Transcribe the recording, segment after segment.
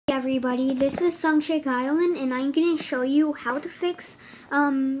everybody, this is Sunshake Island, and I'm going to show you how to fix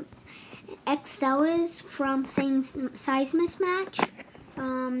Excelas from Size Mismatch.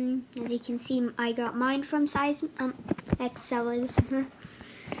 As you can see, I got mine from Excelas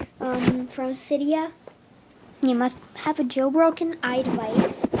from Cydia. You must have a jailbroken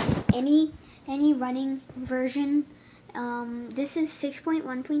iDevice, any running version. This is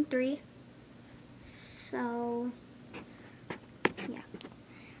 6.1.3, so yeah.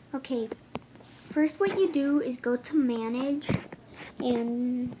 Okay, first what you do is go to Manage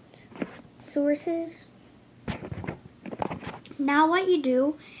and Sources. Now what you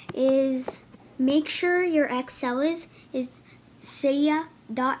do is make sure your Excelas is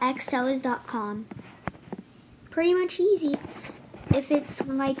cydia.excelas.com. Pretty much easy. If it's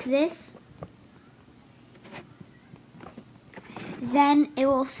like this, then it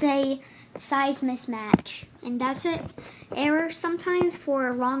will say size mismatch, and that's it. Error sometimes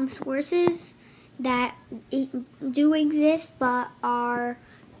for wrong sources that do exist but are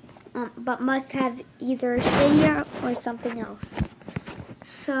but must have either Cydia or something else.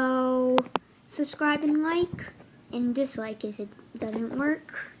 So subscribe and like and dislike if it doesn't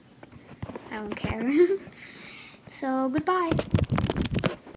work. I don't care. So goodbye.